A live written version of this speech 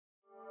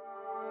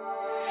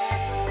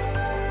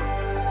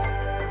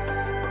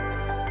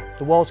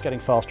The world's getting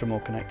faster and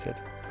more connected.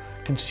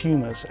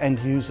 Consumers, end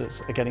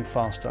users are getting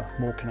faster,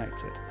 more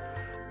connected.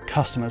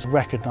 Customers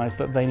recognise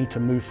that they need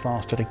to move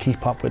faster to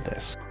keep up with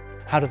this.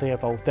 How do they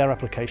evolve their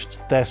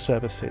applications, their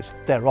services,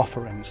 their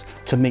offerings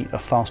to meet a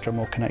faster and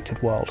more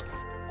connected world?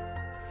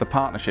 The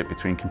partnership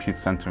between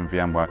Computacenter and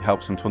VMware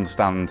helps them to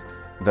understand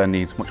their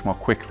needs much more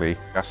quickly.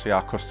 I see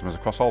our customers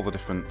across all the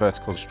different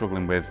verticals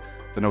struggling with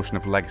the notion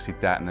of legacy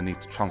debt and the need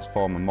to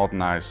transform and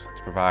modernise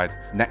to provide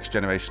next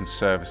generation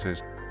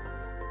services.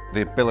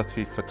 The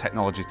ability for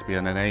technology to be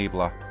an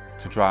enabler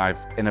to drive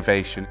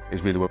innovation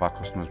is really where our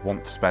customers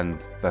want to spend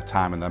their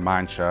time and their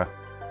mindshare.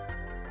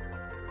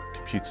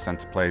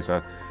 Computacenter plays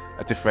a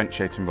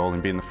differentiating role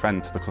in being the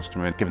friend to the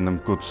customer and giving them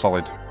good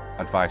solid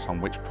advice on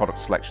which product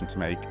selection to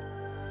make.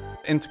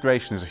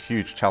 Integration is a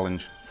huge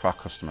challenge for our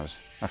customers.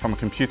 Now, from a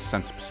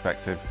Computacenter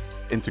perspective,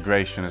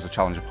 integration is a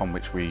challenge upon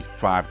which we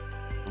thrive.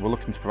 We're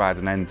looking to provide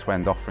an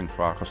end-to-end offering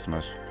for our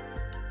customers.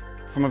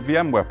 From a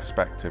VMware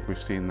perspective, we've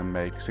seen them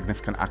make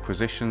significant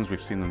acquisitions, we've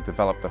seen them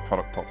develop their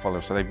product portfolio,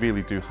 so they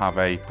really do have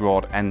a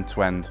broad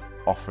end-to-end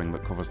offering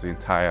that covers the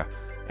entire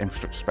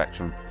infrastructure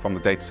spectrum, from the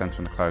data center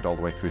and the cloud all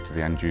the way through to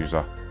the end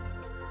user.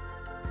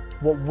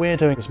 What we're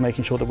doing is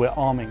making sure that we're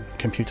arming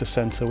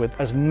Computacenter with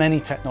as many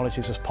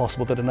technologies as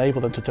possible that enable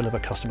them to deliver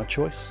customer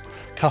choice,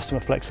 customer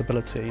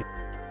flexibility,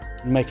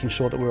 and making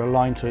sure that we're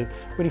aligned to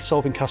really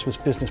solving customers'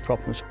 business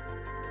problems.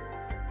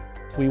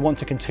 We want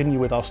to continue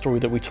with our story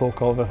that we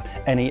talk of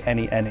any.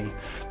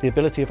 The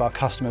ability of our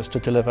customers to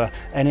deliver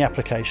any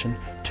application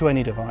to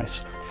any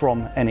device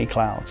from any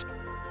clouds.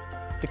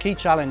 The key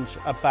challenge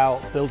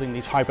about building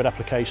these hybrid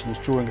applications,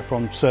 drawing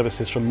upon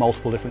services from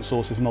multiple different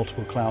sources,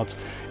 multiple clouds,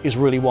 is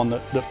really one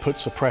that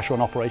puts a pressure on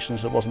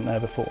operations that wasn't there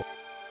before.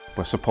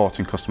 We're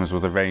supporting customers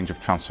with a range of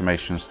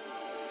transformations.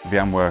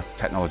 VMware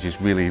technology is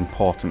really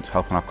important to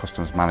helping our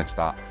customers manage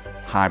that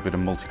hybrid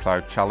and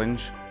multi-cloud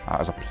challenge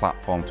as a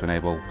platform to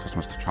enable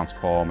customers to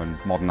transform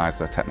and modernise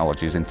their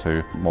technologies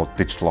into more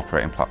digital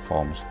operating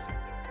platforms.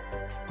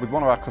 With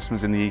one of our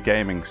customers in the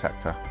e-gaming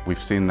sector,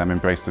 we've seen them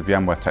embrace the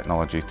VMware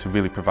technology to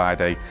really provide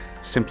a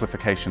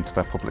simplification to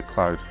their public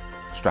cloud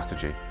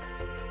strategy.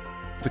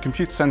 The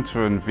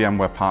Computacenter and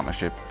VMware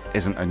partnership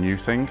isn't a new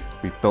thing.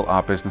 We've built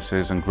our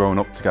businesses and grown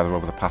up together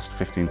over the past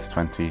 15 to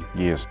 20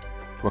 years.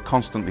 We're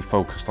constantly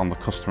focused on the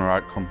customer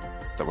outcome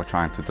that we're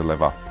trying to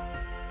deliver.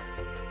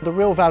 The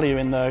real value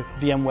in the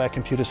VMware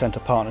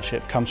Computacenter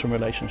partnership comes from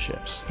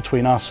relationships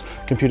between us,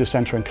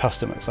 Computacenter and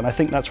customers, and I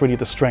think that's really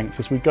the strength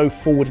as we go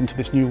forward into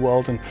this new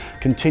world and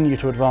continue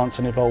to advance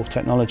and evolve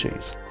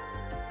technologies.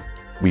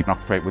 We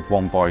operate with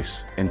one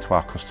voice into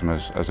our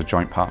customers as a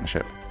joint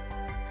partnership.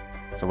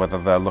 So whether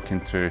they're looking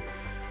to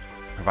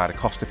provide a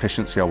cost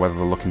efficiency or whether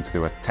they're looking to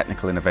do a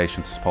technical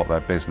innovation to support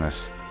their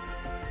business,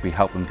 we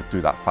help them do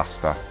that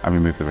faster and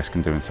remove the risk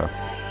in doing so.